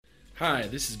Hi,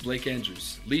 this is Blake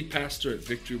Andrews, lead pastor at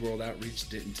Victory World Outreach,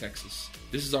 Denton, Texas.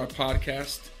 This is our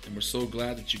podcast, and we're so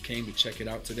glad that you came to check it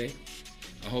out today.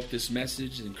 I hope this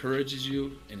message encourages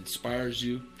you and inspires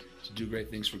you to do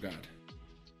great things for God.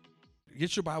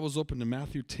 Get your Bibles open to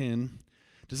Matthew 10.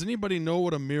 Does anybody know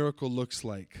what a miracle looks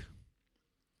like?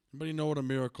 Anybody know what a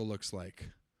miracle looks like?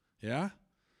 Yeah?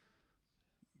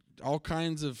 All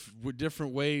kinds of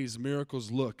different ways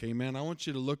miracles look. Amen. I want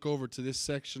you to look over to this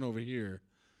section over here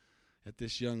at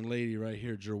this young lady right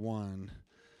here, Jerwan.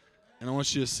 And I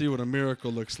want you to see what a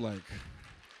miracle looks like.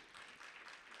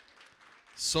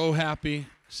 So happy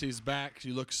she's back. She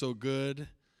looks so good.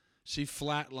 She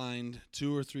flatlined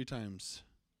 2 or 3 times.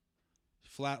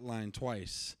 Flatlined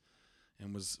twice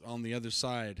and was on the other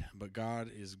side. But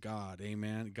God is God.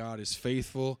 Amen. God is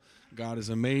faithful. God is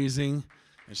amazing.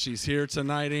 And she's here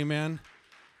tonight. Amen.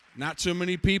 Not too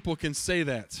many people can say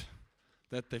that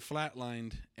they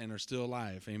flatlined and are still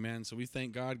alive. Amen. So we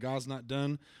thank God. God's not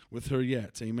done with her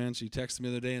yet. Amen. She texted me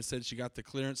the other day and said she got the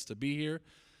clearance to be here.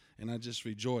 And I just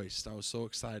rejoiced. I was so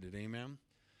excited. Amen.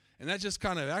 And that just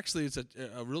kind of, actually, it's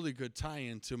a really good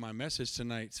tie-in to my message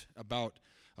tonight about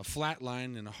a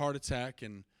flatline and a heart attack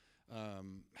and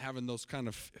having those kind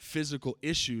of physical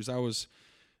issues. I was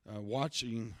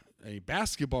watching a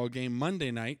basketball game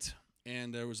Monday night,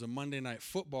 and there was a Monday night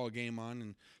football game on,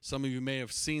 and some of you may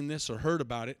have seen this or heard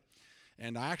about it,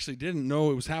 and I actually didn't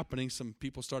know it was happening. Some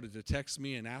people started to text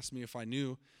me and ask me if I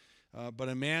knew, but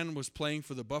a man was playing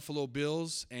for the Buffalo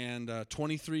Bills, and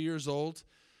 23 years old,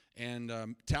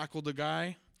 and tackled a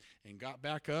guy and got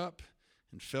back up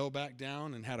and fell back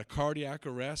down and had a cardiac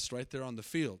arrest right there on the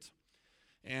field.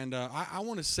 And I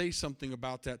want to say something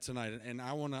about that tonight. And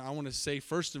I want to say,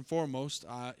 first and foremost,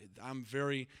 I'm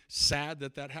very sad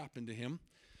that happened to him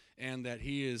and that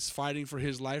he is fighting for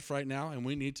his life right now, and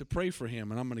we need to pray for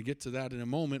him. And I'm going to get to that in a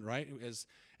moment, right?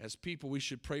 As people, we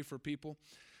should pray for people.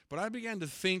 But I began to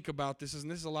think about this,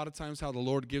 and this is a lot of times how the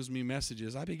Lord gives me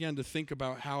messages. I began to think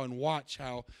about how and watch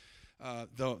how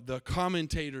the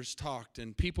commentators talked,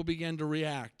 and people began to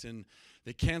react, and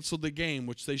they canceled the game,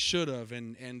 which they should have,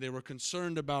 and they were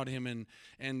concerned about him,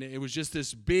 and it was just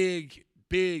this big,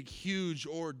 huge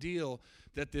ordeal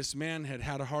that this man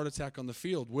had a heart attack on the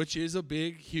field, which is a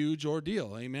big, huge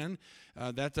ordeal, amen?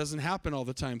 That doesn't happen all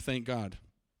the time, thank God.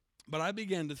 But I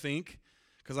began to think,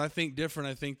 because I think different,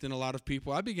 I think, than a lot of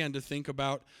people, I began to think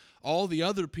about all the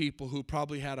other people who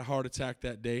probably had a heart attack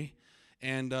that day,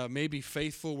 and maybe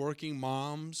faithful working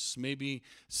moms, maybe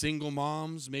single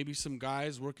moms, maybe some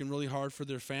guys working really hard for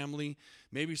their family,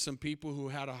 maybe some people who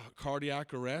had a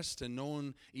cardiac arrest and no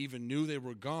one even knew they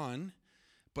were gone.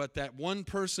 But that one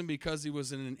person, because he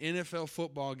was in an NFL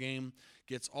football game,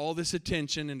 gets all this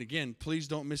attention. And again, please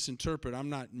don't misinterpret.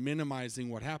 I'm not minimizing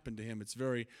what happened to him. It's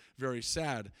very, very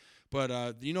sad.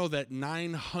 But you know that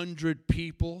 900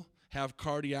 people have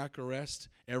cardiac arrest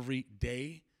every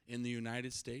day in the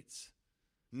United States?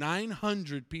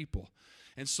 900 people.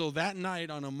 And so that night,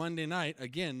 on a Monday night,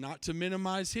 again, not to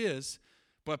minimize his,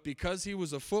 but because he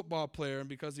was a football player and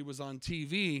because he was on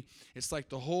TV, it's like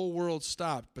the whole world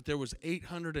stopped. But there was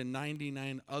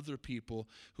 899 other people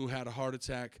who had a heart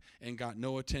attack and got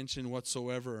no attention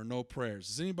whatsoever or no prayers.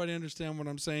 Does anybody understand what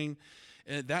I'm saying?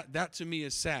 That to me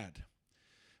is sad.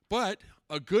 But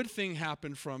a good thing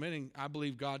happened from it, and I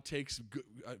believe God takes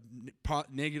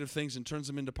negative things and turns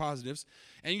them into positives.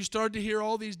 And you start to hear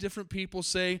all these different people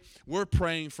say, we're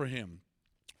praying for him.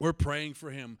 We're praying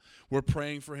for him. We're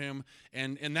praying for him.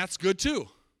 And that's good too.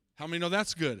 How many know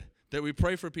that's good, that we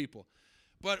pray for people?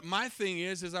 But my thing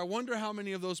is I wonder how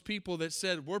many of those people that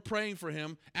said, we're praying for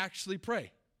him, actually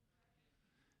pray.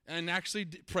 And actually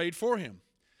prayed for him.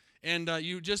 And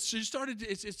you started,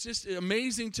 it's just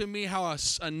amazing to me how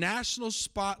a national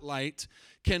spotlight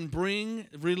can bring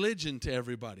religion to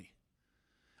everybody.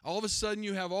 All of a sudden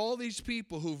you have all these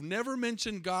people who've never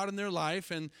mentioned God in their life,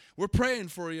 and we're praying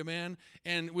for you, man,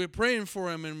 and we're praying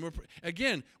for him, and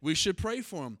again, we should pray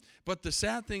for him. But the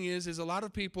sad thing is a lot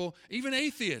of people, even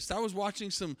atheists, I was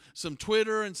watching some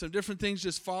Twitter and some different things,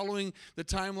 just following the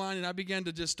timeline, and I began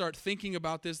to just start thinking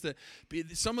about this, that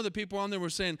some of the people on there were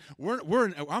saying,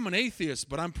 I'm an atheist,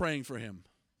 but I'm praying for him.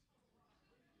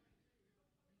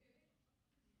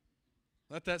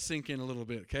 Let that sink in a little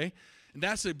bit, okay? And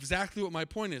that's exactly what my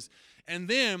point is. And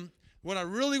then what I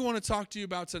really want to talk to you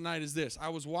about tonight is this. I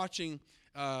was watching,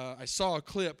 I saw a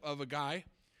clip of a guy.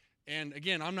 And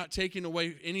again, I'm not taking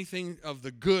away anything of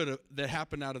the good that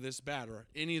happened out of this bad or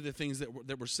any of the things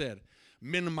that were said,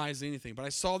 minimizing anything. But I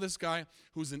saw this guy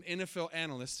who's an NFL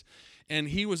analyst, and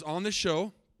he was on the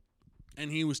show,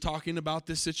 and he was talking about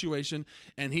this situation.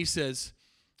 And he says,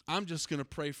 I'm just going to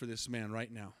pray for this man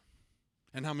right now.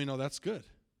 And how many know that's good?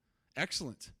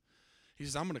 Excellent. He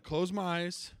says, I'm going to close my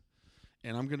eyes,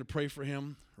 and I'm going to pray for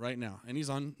him right now. And he's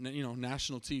on,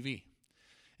 national TV.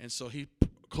 And so he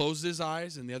closed his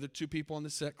eyes, and the other two people on the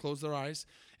set closed their eyes,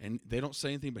 and they don't say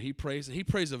anything, but he prays. And he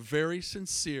prays a very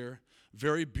sincere,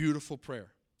 very beautiful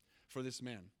prayer for this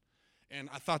man. And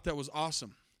I thought that was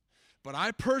awesome. But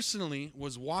I personally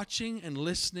was watching and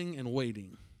listening and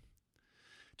waiting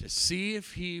to see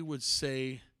if he would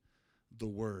say the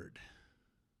word.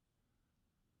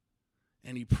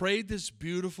 And he prayed this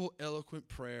beautiful, eloquent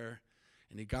prayer,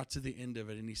 and he got to the end of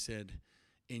it, and he said,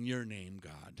 in your name,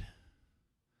 God.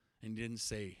 And he didn't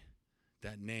say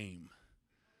that name.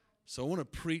 So I want to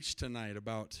preach tonight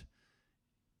about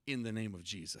in the name of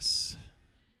Jesus.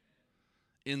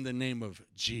 In the name of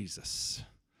Jesus.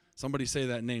 Somebody say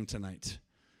that name tonight.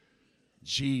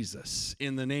 Jesus.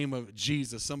 In the name of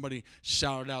Jesus. Somebody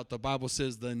shout out. The Bible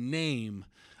says the name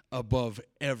above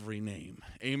every name.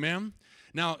 Amen.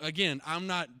 Now, again, I'm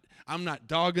not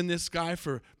dogging this guy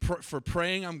for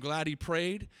praying. I'm glad he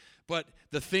prayed. But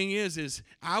the thing is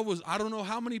I don't know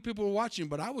how many people were watching,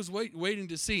 but I was waiting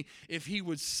to see if he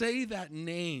would say that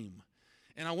name.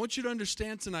 And I want you to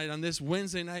understand tonight on this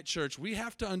Wednesday night church, we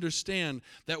have to understand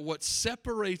that what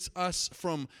separates us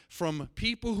from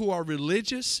people who are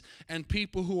religious and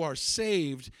people who are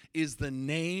saved is the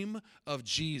name of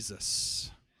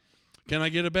Jesus. Can I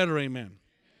get a better amen?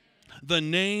 The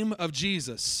name of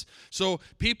Jesus. So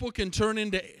people can turn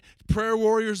into prayer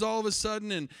warriors all of a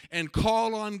sudden and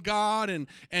call on God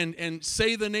and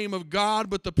say the name of God.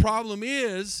 But the problem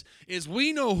is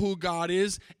we know who God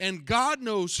is and God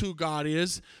knows who God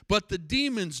is, but the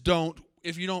demons don't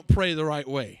if you don't pray the right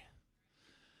way.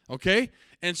 Okay?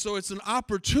 And so it's an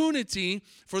opportunity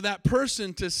for that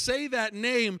person to say that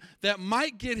name that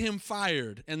might get him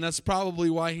fired, and that's probably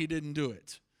why he didn't do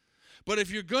it. But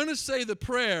if you're going to say the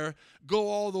prayer, go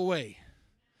all the way.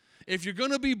 If you're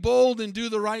going to be bold and do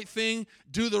the right thing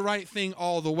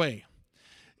all the way.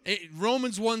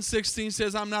 Romans 1:16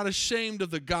 says, I'm not ashamed of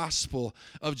the gospel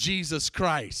of Jesus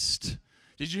Christ.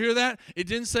 Did you hear that? It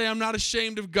didn't say I'm not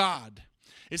ashamed of God.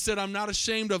 It said I'm not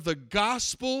ashamed of the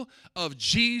gospel of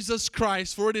Jesus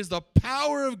Christ, for it is the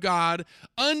power of God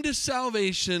unto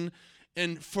salvation,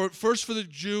 and first for the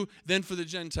Jew, then for the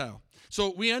Gentile.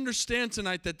 So we understand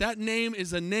tonight that name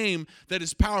is a name that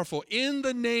is powerful. In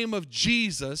the name of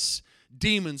Jesus,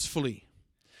 demons flee.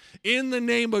 In the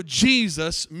name of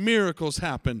Jesus, miracles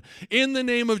happen. In the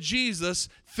name of Jesus,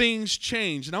 things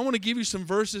change. And I want to give you some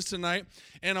verses tonight,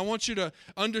 and I want you to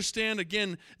understand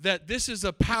again that this is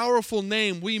a powerful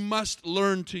name we must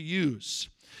learn to use.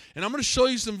 And I'm going to show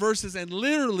you some verses, and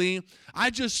literally, I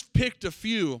just picked a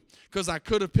few because I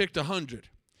could have picked 100.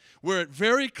 Where it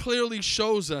very clearly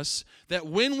shows us that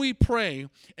when we pray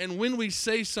and when we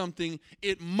say something,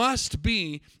 it must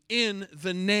be in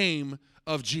the name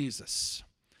of Jesus.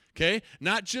 Okay?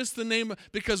 Not just the name,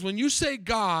 because when you say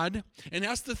God, and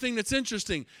that's the thing that's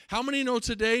interesting, how many know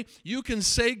today you can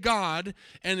say God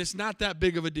and it's not that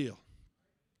big of a deal?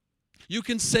 You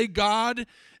can say God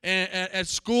at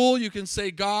school, you can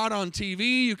say God on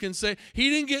TV, you can say,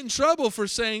 he didn't get in trouble for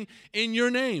saying in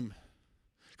your name.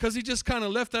 Because he just kind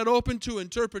of left that open to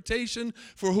interpretation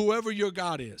for whoever your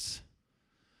God is.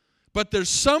 But there's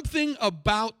something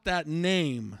about that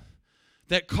name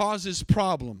that causes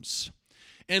problems.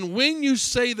 And when you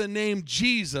say the name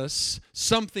Jesus,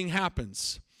 something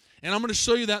happens. And I'm going to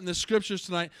show you that in the scriptures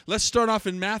tonight. Let's start off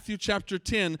in Matthew chapter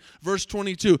 10, verse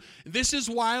 22. This is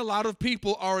why a lot of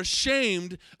people are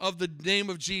ashamed of the name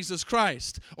of Jesus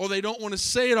Christ, or they don't want to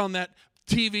say it on that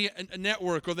TV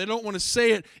network, or they don't want to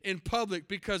say it in public,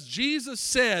 because Jesus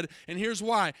said, and here's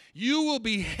why, you will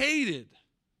be hated.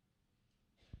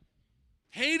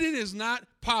 Hated is not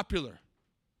popular.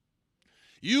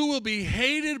 You will be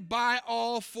hated by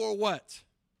all for what?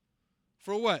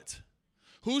 For what?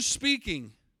 Who's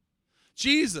speaking?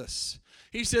 Jesus.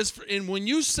 He says, and when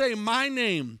you say my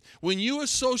name, when you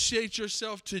associate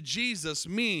yourself to Jesus,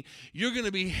 me, you're going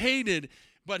to be hated,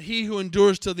 but he who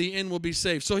endures till the end will be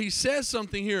saved. So he says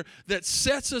something here that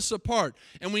sets us apart.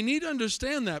 And we need to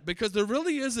understand that, because there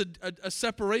really is a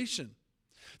separation.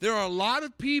 There are a lot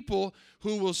of people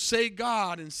who will say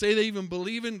God and say they even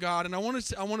believe in God. And I want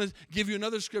to give you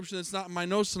another scripture that's not in my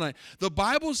notes tonight. The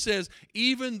Bible says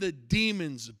even the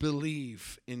demons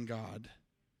believe in God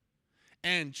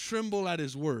and tremble at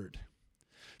his word.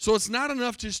 So it's not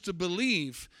enough just to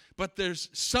believe, but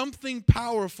there's something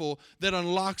powerful that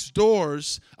unlocks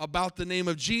doors about the name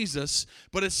of Jesus,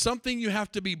 but it's something you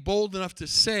have to be bold enough to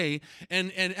say.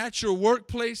 And at your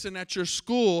workplace and at your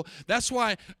school, that's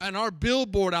why on our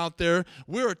billboard out there,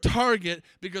 we're a target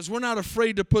because we're not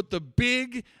afraid to put the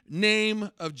big name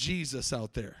of Jesus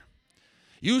out there.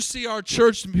 You see our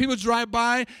church, people drive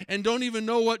by and don't even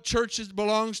know what church it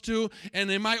belongs to, and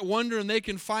they might wonder and they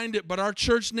can find it, but our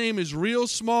church name is real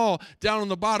small down on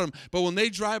the bottom. But when they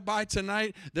drive by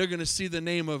tonight, they're going to see the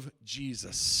name of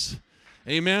Jesus.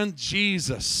 Amen?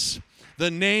 Jesus,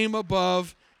 the name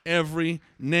above every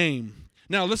name.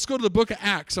 Now, let's go to the book of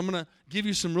Acts. I'm going to give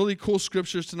you some really cool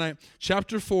scriptures tonight.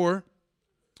 Chapter 4.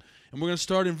 And we're going to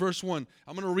start in verse 1.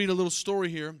 I'm going to read a little story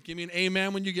here. Give me an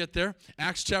amen when you get there.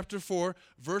 Acts chapter 4,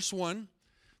 verse 1.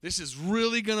 This is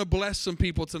really going to bless some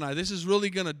people tonight. This is really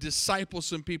going to disciple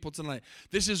some people tonight.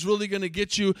 This is really going to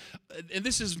get you, and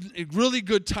this is really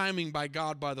good timing by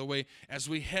God, by the way, as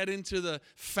we head into the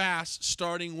fast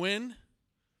starting when?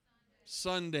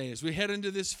 Sunday. As we head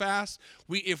into this fast,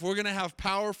 if we're going to have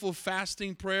powerful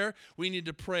fasting prayer, we need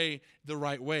to pray the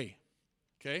right way,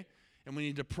 okay? And we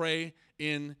need to pray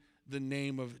in the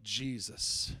name of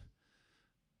Jesus.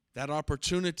 That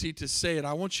opportunity to say it.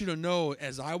 I want you to know,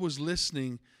 as I was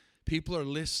listening, people are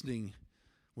listening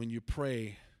when you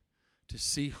pray to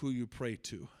see who you pray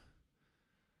to.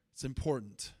 It's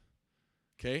important.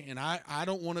 Okay? And I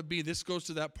don't want to be, this goes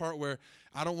to that part where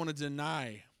I don't want to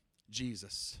deny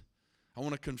Jesus. I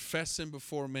want to confess him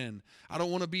before men. I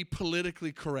don't want to be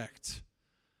politically correct.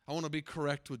 I want to be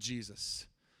correct with Jesus.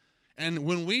 And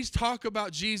when we talk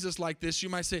about Jesus like this, you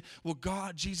might say, well,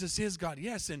 God, Jesus is God.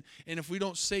 Yes, and if we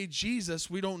don't say Jesus,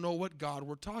 we don't know what God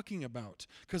we're talking about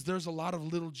because there's a lot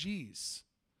of little g's.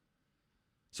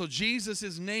 So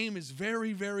Jesus' name is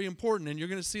very, very important, and you're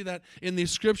going to see that in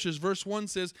these scriptures. Verse 1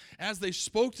 says, as they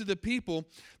spoke to the people,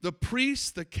 the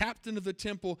priests, the captain of the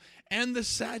temple, and the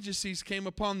Sadducees came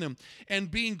upon them. And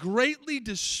being greatly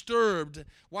disturbed,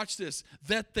 watch this,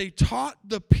 that they taught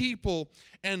the people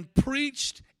and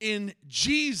preached in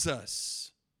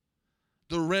Jesus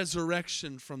the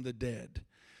resurrection from the dead.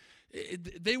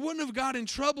 They wouldn't have got in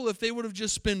trouble if they would have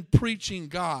just been preaching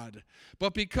God.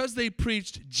 But because they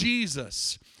preached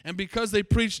Jesus, and because they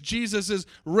preached Jesus'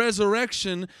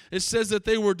 resurrection, it says that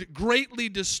they were greatly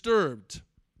disturbed.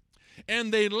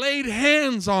 And they laid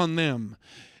hands on them.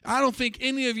 I don't think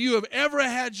any of you have ever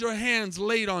had your hands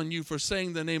laid on you for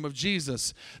saying the name of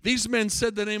Jesus. These men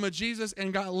said the name of Jesus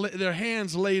and got their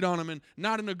hands laid on them, and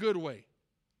not in a good way.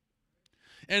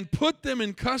 And put them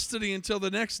in custody until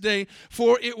the next day,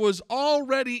 for it was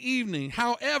already evening.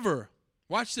 However,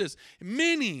 watch this,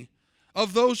 many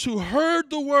of those who heard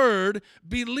the word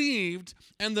believed,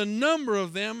 and the number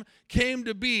of them came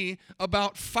to be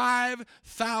about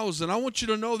 5,000. I want you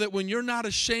to know that when you're not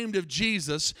ashamed of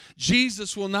Jesus,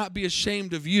 Jesus will not be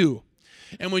ashamed of you.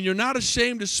 And when you're not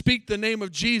ashamed to speak the name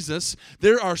of Jesus,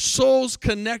 there are souls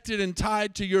connected and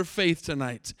tied to your faith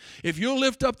tonight. If you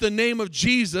lift up the name of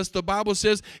Jesus, the Bible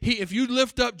says, if you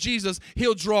lift up Jesus,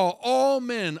 he'll draw all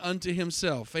men unto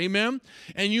himself. Amen?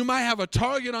 And you might have a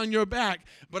target on your back,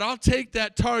 but I'll take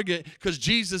that target because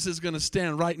Jesus is going to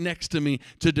stand right next to me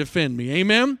to defend me.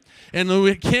 Amen? And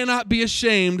we cannot be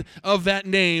ashamed of that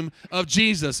name of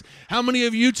Jesus. How many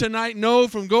of you tonight know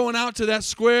from going out to that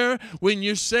square, when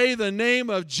you say the name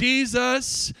of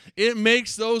Jesus, it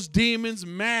makes those demons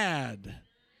mad?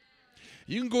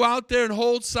 You can go out there and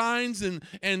hold signs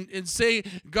and say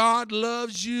God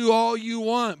loves you all you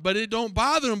want, but it don't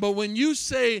bother them. But when you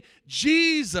say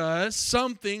Jesus,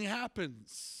 something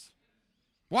happens.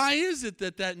 Why is it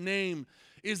that name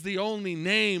is the only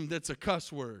name that's a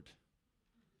cuss word?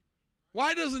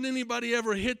 Why doesn't anybody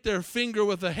ever hit their finger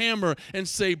with a hammer and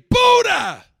say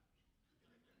Buddha?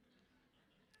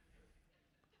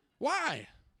 Why?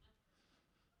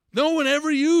 No one ever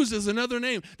uses another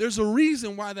name. There's a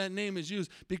reason why that name is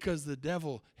used, because the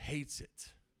devil hates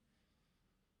it.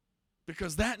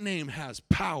 Because that name has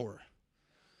power.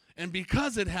 And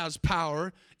because it has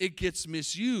power, it gets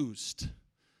misused.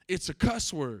 It's a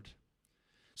cuss word.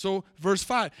 So verse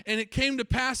 5, and it came to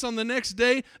pass on the next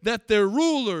day that their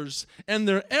rulers and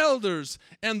their elders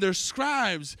and their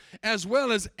scribes, as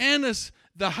well as Annas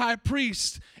the high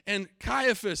priest, and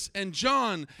Caiaphas, and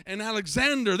John, and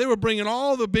Alexander, they were bringing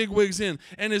all the bigwigs in.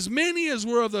 And as many as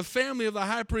were of the family of the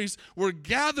high priest were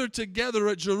gathered together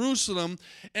at Jerusalem.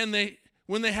 And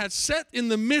when they had sat in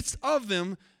the midst of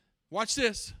them, watch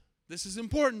this, this is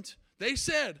important. They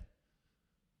said,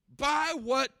 by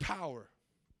what power?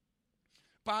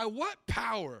 By what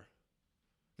power?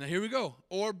 Now here we go.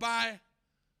 Or by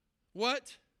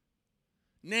what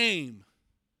name?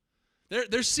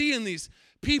 They're seeing these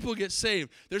people get saved.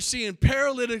 They're seeing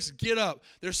paralytics get up.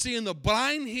 They're seeing the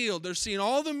blind healed. They're seeing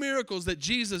all the miracles that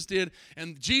Jesus did.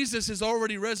 And Jesus is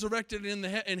already resurrected in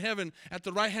heaven at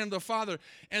the right hand of the Father.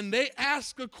 And they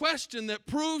ask a question that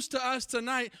proves to us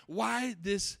tonight why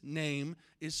this name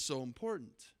is so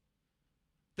important.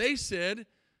 They said,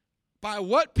 by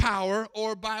what power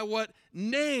or by what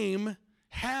name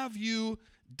have you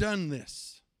done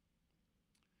this?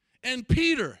 And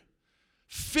Peter,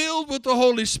 filled with the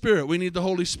Holy Spirit. We need the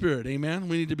Holy Spirit, amen?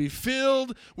 We need to be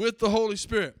filled with the Holy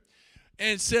Spirit. And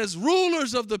it says,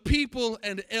 rulers of the people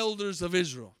and elders of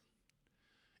Israel.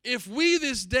 If we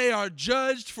this day are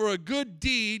judged for a good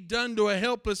deed done to a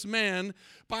helpless man,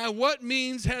 by what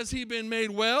means has he been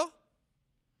made well?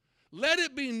 Let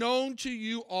it be known to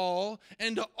you all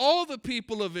and to all the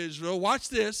people of Israel, watch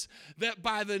this, that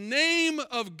by the name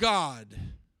of God,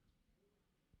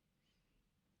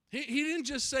 he didn't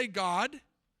just say God.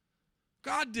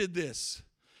 God did this.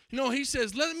 He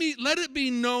says, let it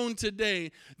be known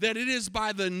today that it is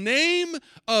by the name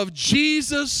of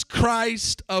Jesus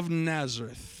Christ of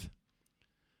Nazareth.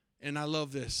 And I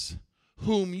love this,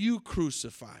 whom you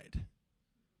crucified.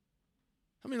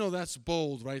 How many know that's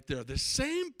bold right there? The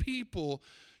same people,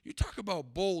 you talk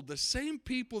about bold, the same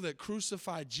people that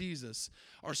crucified Jesus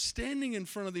are standing in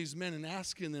front of these men and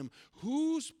asking them,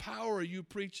 whose power are you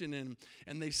preaching in?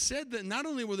 And they said that not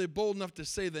only were they bold enough to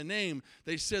say the name,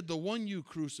 they said the one you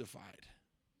crucified,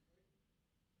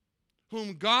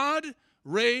 whom God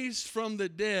raised from the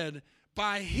dead.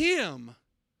 By him,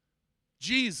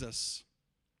 Jesus,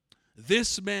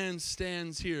 this man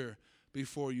stands here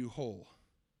before you whole.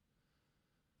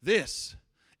 This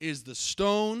is the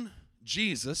stone,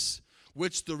 Jesus,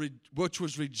 which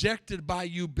was rejected by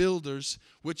you builders,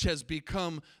 which has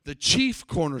become the chief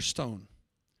cornerstone.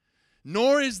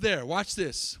 Nor is there, watch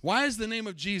this. Why is the name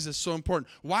of Jesus so important?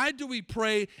 Why do we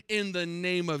pray in the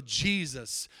name of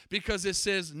Jesus? Because it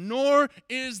says, nor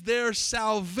is there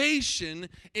salvation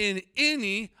in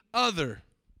any other.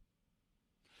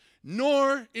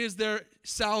 Nor is there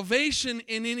salvation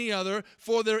in any other,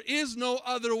 for there is no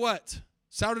other what?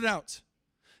 Shout it out.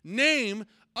 Name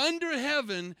under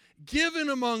heaven given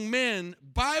among men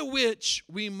by which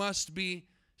we must be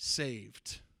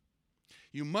saved.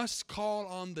 You must call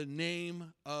on the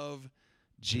name of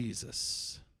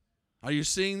Jesus. Are you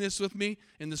seeing this with me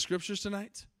in the scriptures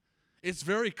tonight? It's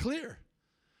very clear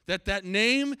that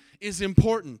name is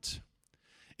important.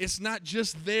 It's not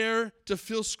just there to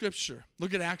fill scripture.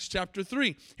 Look at Acts chapter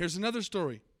 3. Here's another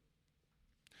story.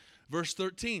 Verse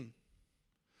 13.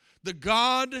 The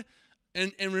God,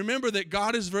 and remember that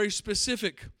God is very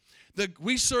specific.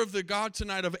 We serve the God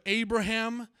tonight of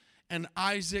Abraham and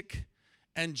Isaac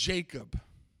and Jacob.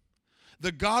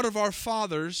 The God of our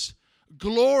fathers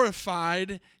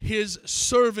glorified his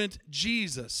servant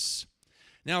Jesus.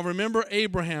 Now remember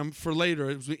Abraham for later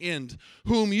as we end,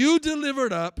 whom you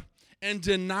delivered up and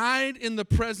denied in the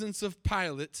presence of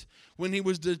Pilate when he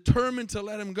was determined to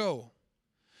let him go.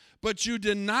 But you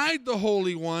denied the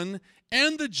Holy One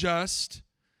and the just,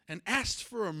 and asked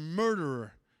for a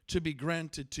murderer to be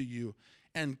granted to you,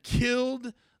 and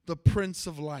killed the Prince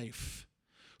of Life,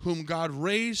 whom God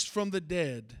raised from the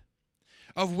dead,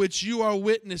 of which you are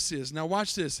witnesses. Now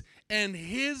watch this. And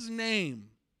his name,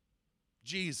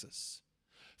 Jesus,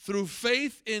 through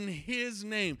faith in his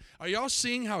name. Are y'all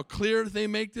seeing how clear they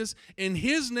make this? In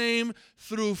his name,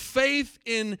 through faith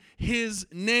in his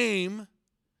name,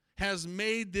 has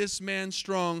made this man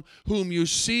strong, whom you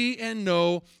see and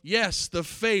know. Yes, the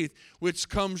faith which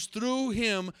comes through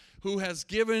him, who has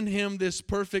given him this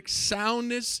perfect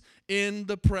soundness in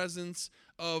the presence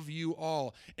of you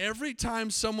all. Every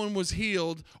time someone was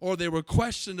healed or they were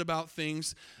questioned about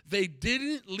things, they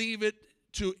didn't leave it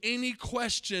to any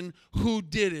question who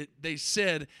did it. They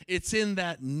said, it's in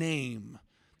that name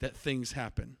that things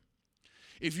happen.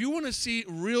 If you want to see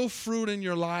real fruit in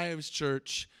your lives,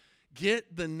 church,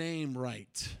 get the name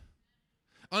right.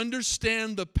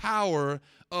 Understand the power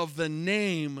of the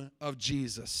name of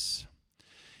Jesus.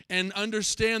 And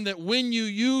understand that when you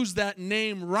use that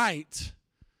name right,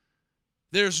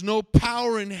 there's no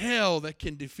power in hell that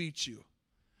can defeat you.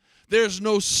 There's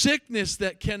no sickness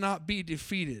that cannot be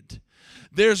defeated.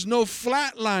 There's no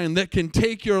flatline that can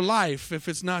take your life if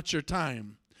it's not your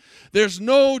time. There's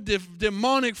no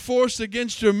demonic force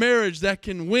against your marriage that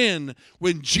can win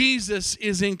when Jesus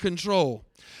is in control.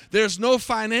 There's no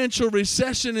financial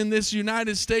recession in this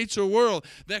United States or world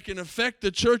that can affect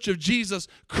the church of Jesus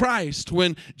Christ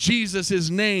when Jesus'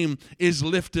 name is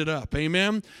lifted up.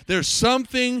 Amen? There's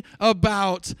something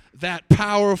about that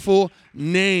powerful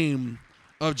name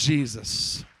of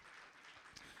Jesus.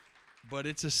 But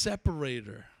it's a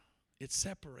separator. It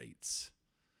separates.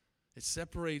 It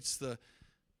separates the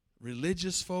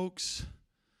religious folks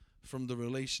from the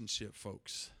relationship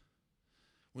folks.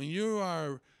 When you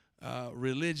are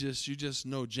religious, you just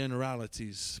know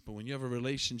generalities. But when you have a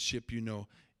relationship, you know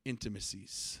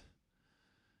intimacies.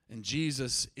 And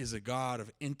Jesus is a God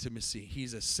of intimacy.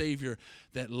 He's a Savior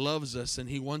that loves us, and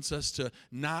He wants us to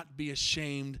not be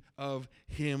ashamed of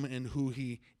Him and who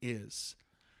He is.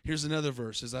 Here's another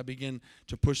verse as I begin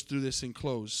to push through this and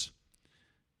close.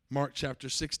 Mark chapter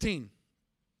 16.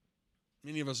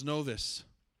 Many of us know this.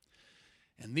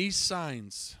 And these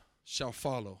signs shall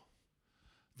follow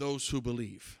those who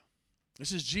believe.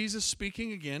 This is Jesus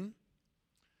speaking again.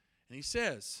 And He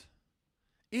says,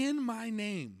 in my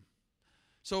name.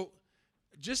 So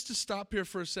just to stop here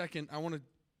for a second, I want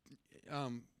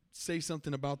to say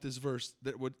something about this verse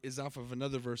that is off of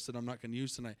another verse that I'm not going to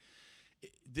use tonight.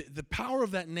 The power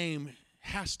of that name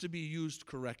has to be used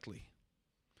correctly.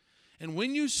 And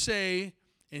when you say,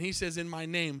 and He says, in my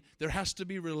name, there has to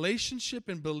be relationship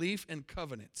and belief and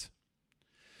covenant.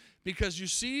 Because you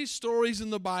see stories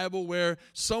in the Bible where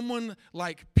someone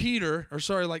like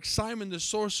like Simon the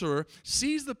sorcerer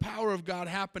sees the power of God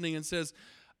happening and says,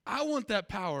 I want that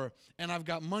power, and I've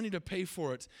got money to pay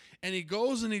for it. And he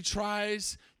goes and he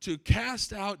tries to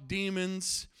cast out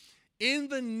demons in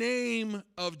the name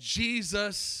of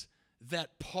Jesus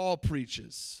that Paul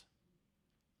preaches.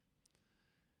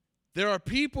 There are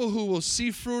people who will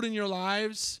see fruit in your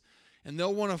lives, and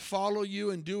they'll want to follow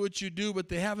you and do what you do, but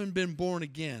they haven't been born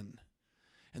again,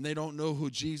 and they don't know who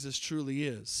Jesus truly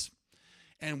is.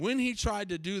 And when he tried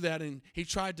to do that, and he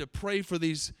tried to pray for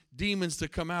these demons to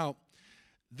come out,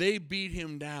 they beat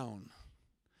him down.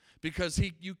 Because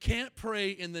you can't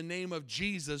pray in the name of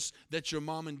Jesus that your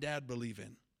mom and dad believe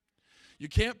in. You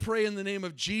can't pray in the name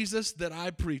of Jesus that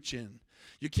I preach in.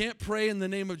 You can't pray in the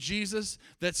name of Jesus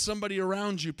that somebody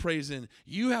around you prays in.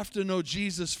 You have to know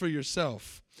Jesus for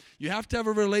yourself. You have to have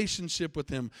a relationship with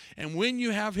Him. And when you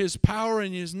have His power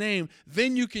and His name,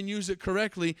 then you can use it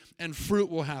correctly and fruit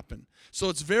will happen. So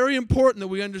it's very important that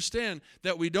we understand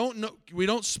that we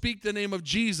don't speak the name of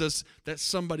Jesus that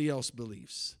somebody else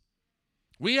believes.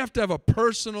 We have to have a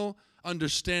personal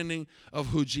understanding of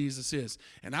who Jesus is.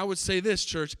 And I would say this,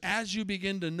 church, as you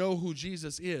begin to know who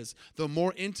Jesus is, the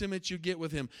more intimate you get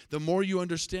with Him, the more you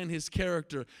understand His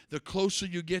character, the closer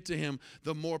you get to Him,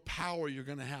 the more power you're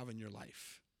going to have in your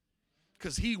life.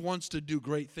 Because He wants to do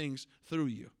great things through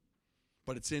you.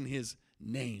 But it's in His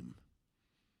name.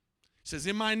 It says,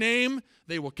 in my name,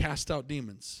 they will cast out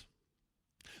demons.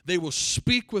 They will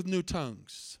speak with new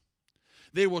tongues.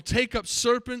 They will take up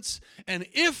serpents, and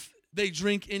if they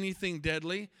drink anything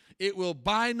deadly, it will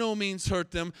by no means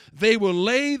hurt them. They will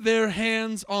lay their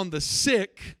hands on the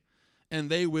sick, and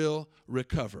they will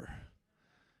recover.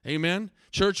 Amen?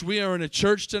 Church, we are in a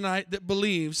church tonight that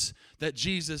believes that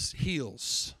Jesus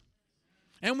heals.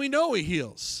 And we know He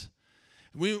heals.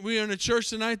 We are in a church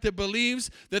tonight that believes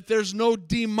that there's no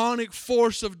demonic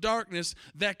force of darkness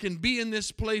that can be in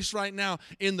this place right now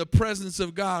in the presence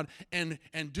of God and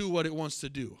do what it wants to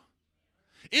do.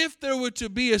 If there were to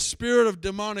be a spirit of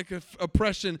demonic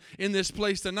oppression in this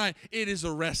place tonight, it is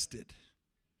arrested.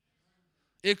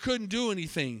 It couldn't do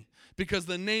anything because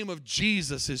the name of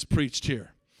Jesus is preached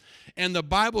here. And the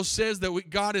Bible says that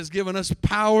God has given us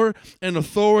power and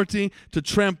authority to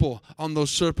trample on those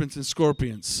serpents and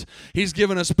scorpions. He's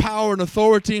given us power and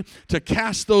authority to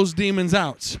cast those demons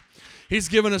out. He's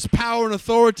given us power and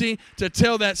authority to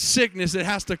tell that sickness it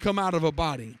has to come out of a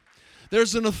body.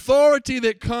 There's an authority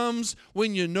that comes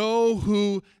when you know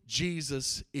who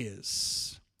Jesus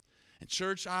is. And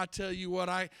church, I tell you what,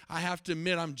 I have to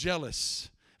admit I'm jealous,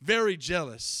 very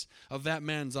jealous of that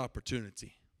man's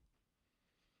opportunity.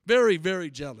 Very, very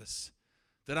jealous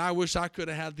that I wish I could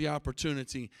have had the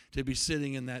opportunity to be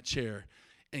sitting in that chair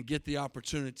and get the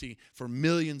opportunity for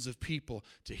millions of people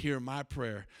to hear my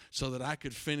prayer so that I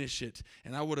could finish it.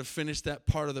 And I would have finished that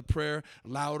part of the prayer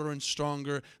louder and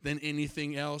stronger than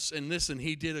anything else. And listen,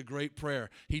 he did a great prayer.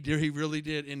 He really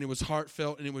did, and it was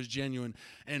heartfelt and it was genuine.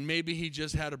 And maybe he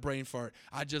just had a brain fart.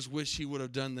 I just wish he would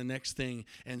have done the next thing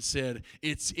and said,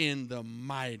 it's in the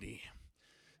mighty,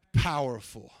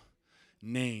 powerful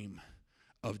name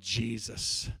of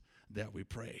Jesus that we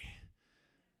pray.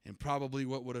 And probably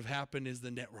what would have happened is the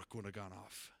network would have gone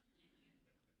off.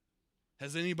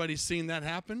 Has anybody seen that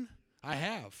happen? I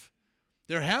have.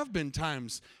 There have been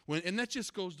times when, and that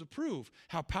just goes to prove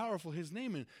how powerful his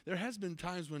name is. There has been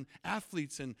times when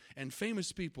athletes and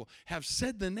famous people have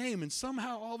said the name and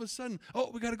somehow all of a sudden, oh,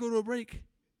 we got to go to a break.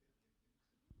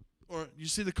 Or you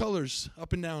see the colors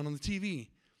up and down on the TV.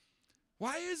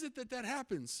 Why is it that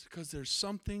happens? Because there's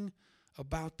something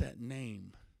about that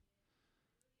name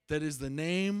that is the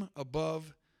name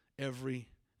above every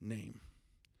name.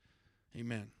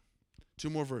 Amen. 2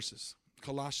 more verses.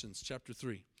 Colossians chapter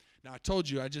 3. Now, I told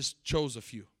you I just chose a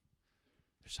few.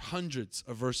 There's hundreds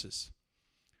of verses.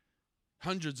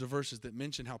 Hundreds of verses that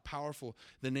mention how powerful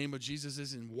the name of Jesus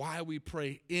is and why we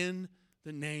pray in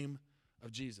the name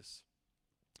of Jesus.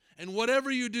 And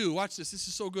whatever you do, watch this, this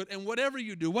is so good. And whatever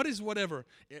you do, what is whatever?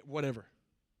 Whatever.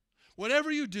 Whatever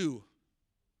you do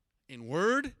in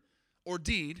word or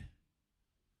deed,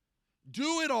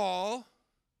 do it all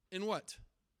in what?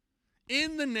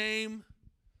 In the name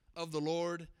of the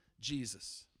Lord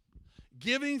Jesus,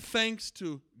 giving thanks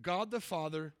to God the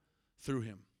Father through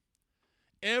him.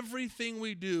 Everything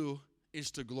we do is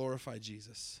to glorify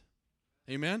Jesus.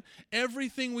 Amen?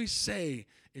 Everything we say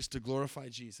is to glorify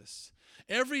Jesus.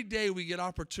 Every day we get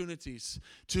opportunities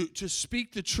to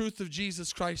speak the truth of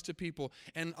Jesus Christ to people,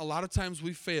 and a lot of times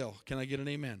we fail. Can I get an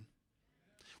amen?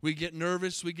 We get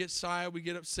nervous, we get sad, we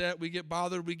get upset, we get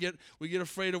bothered, we get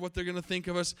afraid of what they're going to think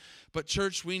of us. But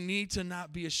church, we need to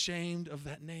not be ashamed of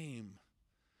that name,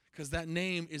 because that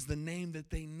name is the name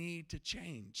that they need to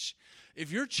change.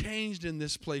 If you're changed in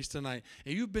this place tonight,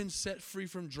 and you've been set free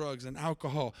from drugs and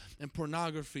alcohol and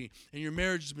pornography, and your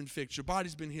marriage has been fixed, your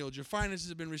body's been healed, your finances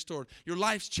have been restored, your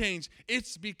life's changed,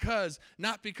 it's because,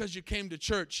 not because you came to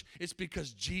church, it's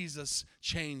because Jesus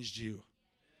changed you.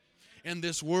 And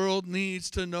this world needs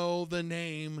to know the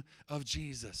name of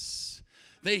Jesus.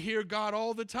 They hear God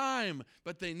all the time,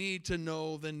 but they need to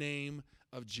know the name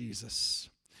of Jesus.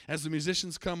 As the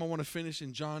musicians come, I want to finish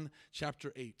in John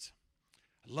chapter 8.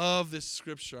 I love this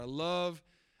scripture. I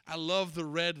love the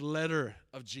red letter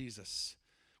of Jesus.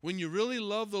 When you really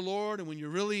love the Lord and when you're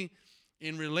really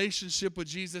in relationship with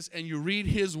Jesus and you read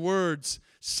his words,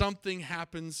 something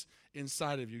happens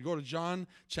inside of you. Go to John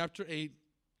chapter 8,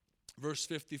 verse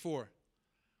 54.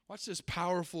 Watch this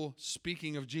powerful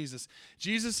speaking of Jesus.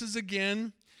 Jesus is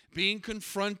again being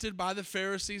confronted by the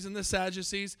Pharisees and the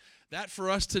Sadducees. That for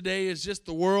us today is just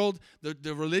the world,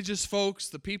 the religious folks,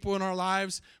 the people in our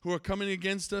lives who are coming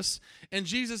against us. And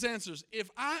Jesus answers, if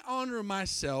I honor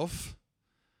myself,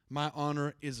 my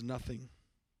honor is nothing.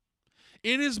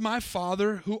 It is my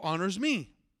Father who honors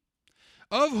me,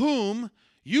 of whom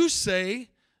you say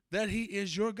that he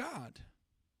is your God.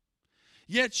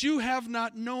 Yet you have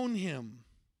not known him,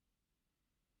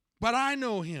 but I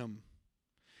know him.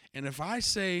 And if I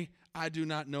say I do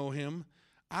not know him,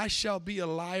 I shall be a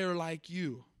liar like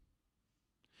you.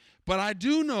 But I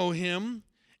do know him,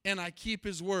 and I keep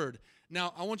his word.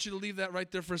 Now, I want you to leave that right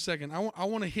there for a second. I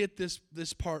want to hit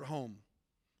this part home.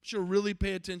 You should really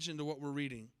pay attention to what we're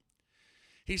reading.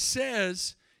 He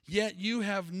says, yet you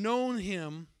have not known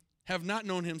him,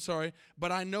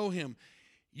 but I know him.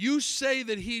 You say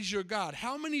that he's your God.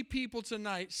 How many people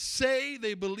tonight say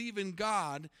they believe in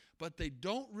God, but they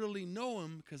don't really know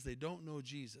him because they don't know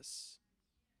Jesus?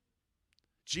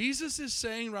 Jesus is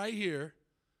saying right here,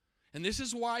 and this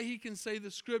is why he can say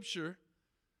the scripture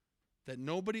that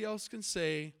nobody else can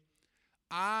say,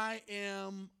 I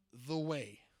am the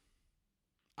way.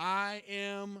 I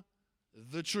am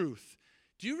the truth.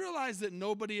 Do you realize that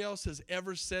nobody else has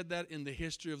ever said that in the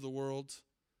history of the world?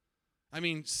 I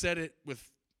mean, said it with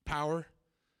power,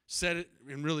 said it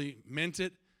and really meant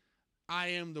it. I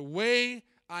am the way,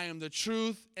 I am the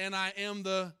truth, and I am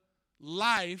the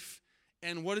life.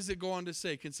 And what does it go on to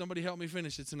say? Can somebody help me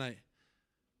finish it tonight?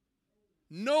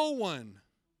 No one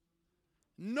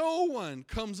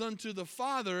comes unto the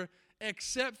Father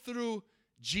except through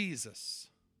Jesus.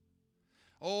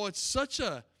 Oh, it's such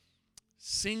a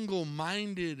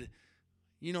single-minded,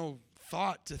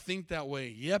 thought to think that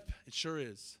way. Yep, it sure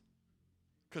is.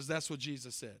 Because that's what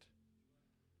Jesus said.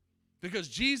 Because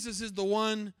Jesus is the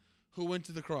one who went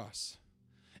to the cross.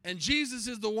 And Jesus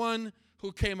is the one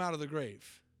who came out of the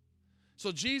grave.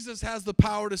 So Jesus has the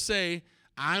power to say,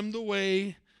 I'm the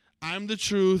way, I'm the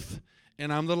truth,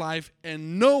 and I'm the life,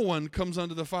 and no one comes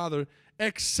unto the Father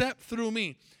except through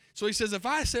me. So he says, if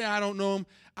I say I don't know him,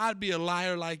 I'd be a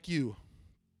liar like you.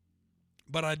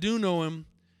 But I do know him,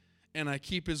 and I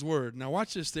keep his word. Now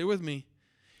watch this, stay with me.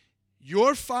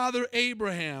 Your father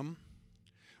Abraham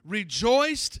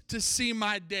rejoiced to see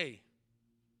my day.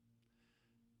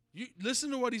 You listen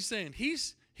to what he's saying.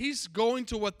 He's going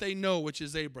to what they know, which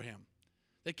is Abraham.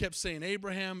 They kept saying,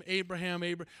 Abraham, Abraham,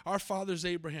 Abraham. Our father's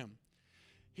Abraham.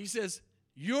 He says,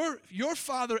 your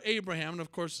father Abraham, and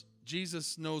of course,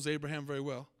 Jesus knows Abraham very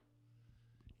well.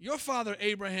 Your father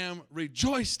Abraham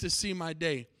rejoiced to see my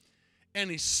day,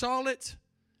 and he saw it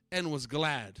and was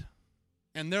glad.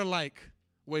 And they're like,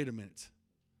 wait a minute.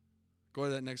 Go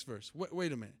to that next verse.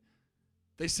 Wait a minute.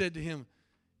 They said to him,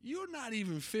 you're not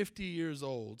even 50 years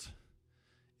old,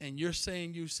 and you're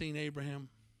saying you've seen Abraham,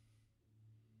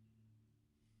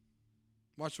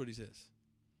 watch what he says.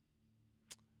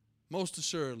 Most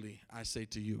assuredly, I say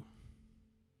to you,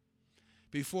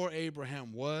 before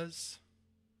Abraham was,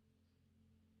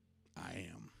 I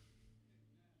am.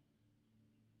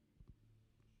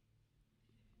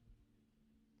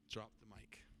 Drop the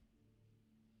mic.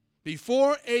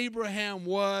 Before Abraham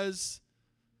was,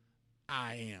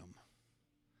 I am.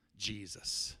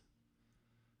 Jesus.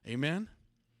 Amen?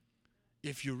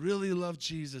 If you really love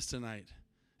Jesus tonight,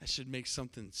 that should make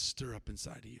something stir up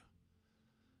inside of you.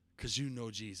 Because you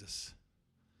know Jesus.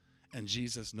 And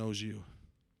Jesus knows you.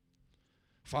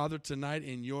 Father, tonight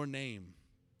in your name,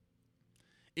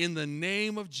 in the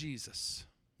name of Jesus,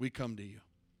 we come to you.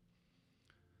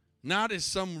 Not as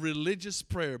some religious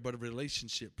prayer, but a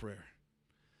relationship prayer.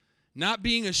 Not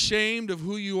being ashamed of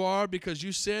who you are, because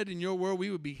you said in your word we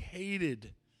would be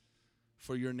hated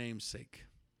for your name's sake.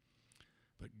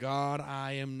 But God,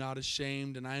 I am not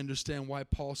ashamed, and I understand why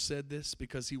Paul said this,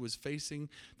 because he was facing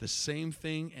the same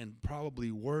thing and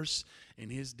probably worse in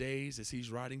his days as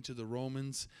he's writing to the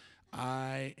Romans.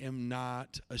 I am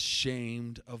not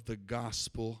ashamed of the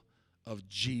gospel of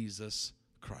Jesus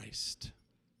Christ.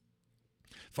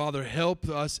 Father, help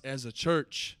us as a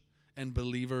church and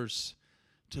believers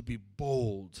to be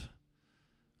bold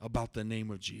about the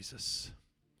name of Jesus.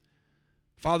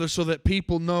 Father, so that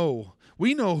people know,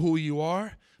 we know who you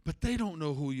are, but they don't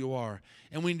know who you are.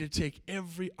 And we need to take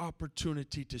every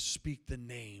opportunity to speak the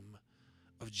name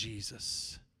of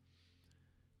Jesus.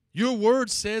 Your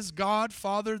word says, God,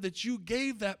 Father, that you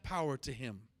gave that power to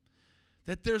him,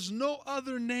 that there's no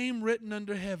other name written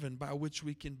under heaven by which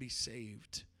we can be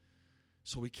saved.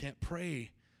 So we can't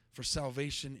pray for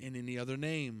salvation in any other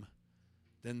name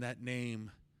than that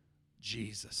name,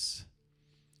 Jesus.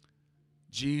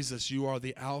 Jesus, you are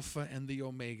the Alpha and the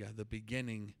Omega, the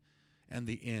beginning and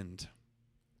the end.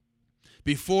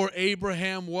 Before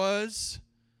Abraham was,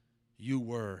 you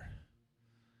were.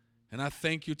 And I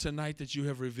thank you tonight that you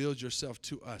have revealed yourself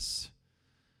to us.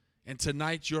 And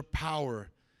tonight your power,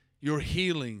 your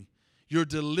healing, your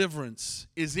deliverance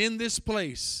is in this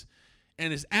place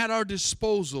and is at our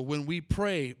disposal when we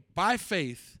pray by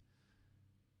faith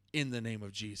in the name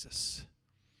of Jesus.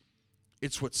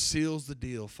 It's what seals the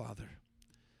deal, Father.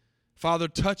 Father,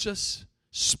 touch us,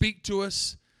 speak to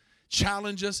us,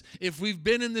 challenge us. If we've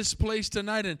been in this place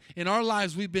tonight and in our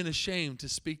lives we've been ashamed to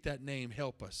speak that name,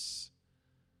 help us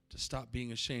to stop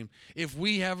being ashamed. If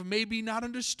we have maybe not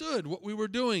understood what we were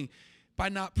doing by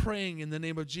not praying in the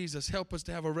name of Jesus, help us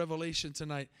to have a revelation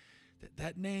tonight that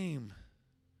that name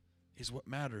is what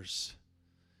matters.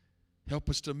 Help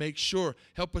us to make sure,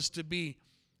 help us to be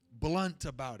blunt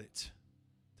about it,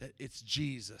 that it's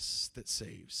Jesus that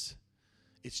saves.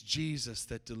 It's Jesus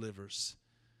that delivers.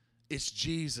 It's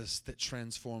Jesus that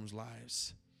transforms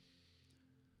lives.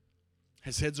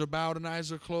 As heads are bowed and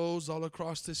eyes are closed all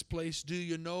across this place, do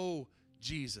you know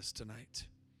Jesus tonight?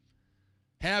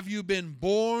 Have you been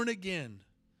born again?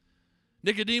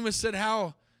 Nicodemus said,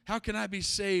 how can I be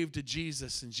saved to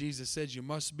Jesus? And Jesus said, you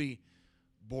must be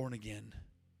born again.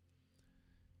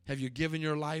 Have you given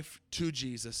your life to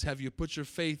Jesus? Have you put your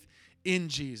faith in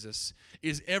Jesus?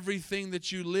 Is everything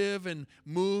that you live and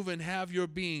move and have your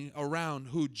being around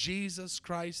who Jesus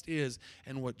Christ is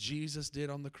and what Jesus did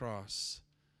on the cross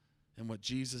and what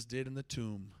Jesus did in the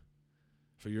tomb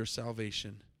for your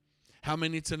salvation? How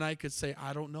many tonight could say,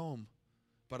 I don't know him,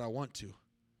 but I want to.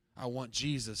 I want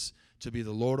Jesus to be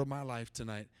the Lord of my life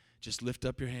tonight. Just lift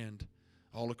up your hand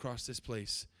all across this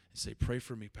place and say, pray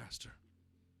for me, Pastor.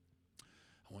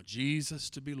 I want Jesus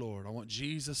to be Lord. I want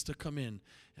Jesus to come in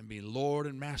and be Lord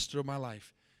and Master of my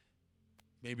life.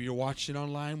 Maybe you're watching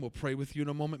online. We'll pray with you in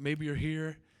a moment. Maybe you're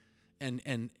here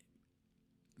and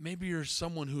maybe you're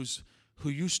someone who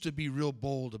used to be real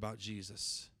bold about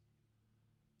Jesus.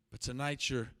 But tonight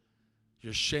you're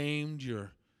shamed,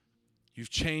 you've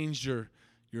changed your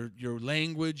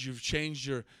language, you've changed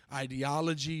your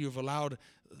ideology, you've allowed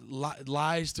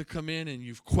lies to come in and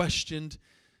you've questioned.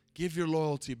 Give your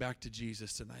loyalty back to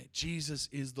Jesus tonight. Jesus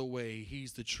is the way,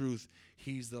 he's the truth,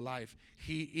 he's the life.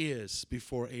 He is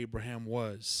before Abraham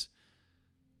was.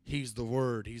 He's the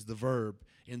Word, he's the verb.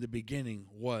 In the beginning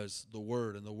was the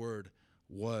Word, and the Word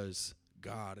was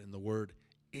God, and the Word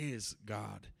is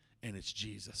God, and it's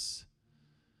Jesus.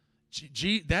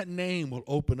 That name will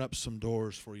open up some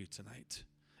doors for you tonight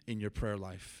in your prayer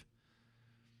life.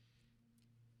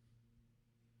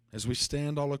 As we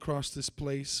stand all across this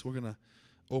place, we're going to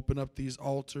open up these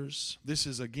altars. This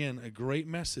is, again, a great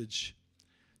message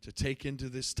to take into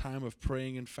this time of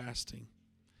praying and fasting.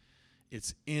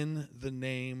 It's in the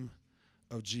name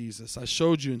of Jesus. I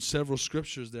showed you in several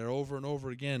scriptures there over and over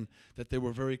again that they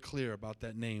were very clear about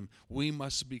that name. We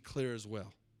must be clear as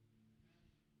well.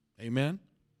 Amen?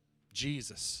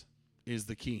 Jesus is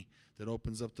the key that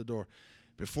opens up the door.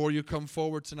 Before you come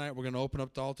forward tonight, we're going to open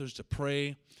up the altars to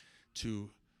pray, to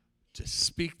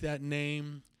speak that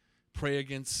name, pray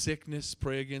against sickness,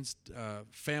 pray against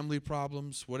family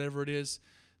problems, whatever it is.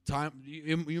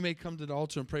 You may come to the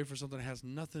altar and pray for something that has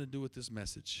nothing to do with this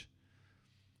message.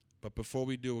 But before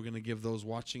we do, we're going to give those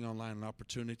watching online an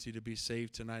opportunity to be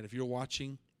saved tonight. If you're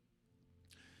watching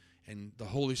and the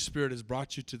Holy Spirit has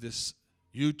brought you to this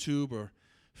YouTube or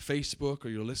Facebook, or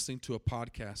you're listening to a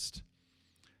podcast,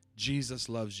 Jesus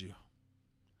loves you.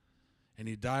 And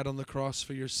he died on the cross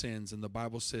for your sins. And the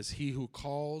Bible says, he who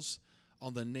calls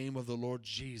on the name of the Lord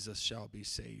Jesus shall be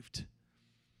saved.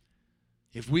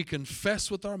 If we confess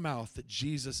with our mouth that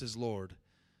Jesus is Lord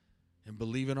and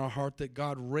believe in our heart that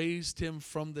God raised him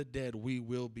from the dead, we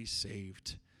will be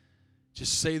saved.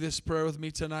 Just say this prayer with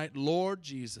me tonight. Lord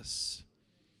Jesus,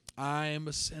 I am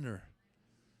a sinner.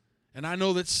 And I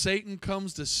know that Satan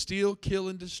comes to steal, kill,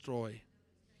 and destroy.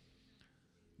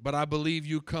 But I believe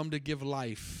you come to give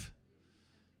life,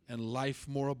 and life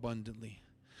more abundantly.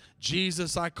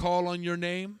 Jesus, I call on your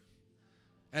name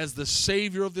as the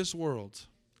Savior of this world.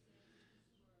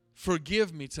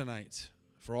 Forgive me tonight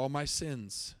for all my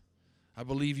sins. I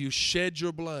believe you shed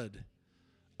your blood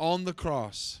on the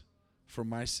cross for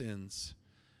my sins.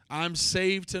 I'm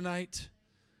saved tonight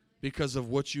because of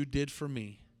what you did for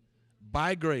me.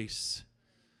 By grace,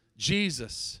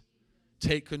 Jesus,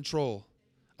 take control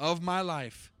of my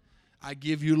life. I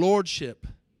give you lordship.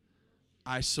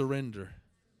 I surrender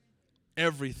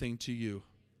everything to you.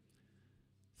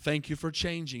 Thank you for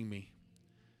changing me.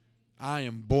 I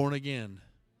am born again.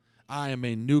 I am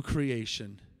a new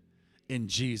creation in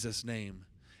Jesus' name.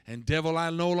 And devil, I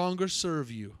no longer serve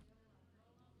you.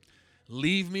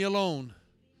 Leave me alone.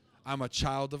 I'm a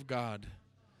child of God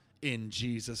in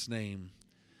Jesus' name.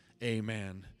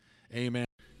 Amen. Amen.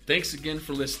 Thanks again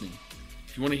for listening.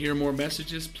 If you want to hear more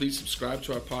messages, please subscribe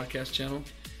to our podcast channel.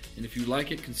 And if you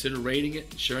like it, consider rating it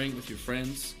and sharing it with your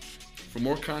friends. For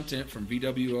more content from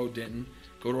VWO Denton,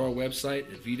 go to our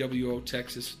website at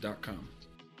vwotexas.com.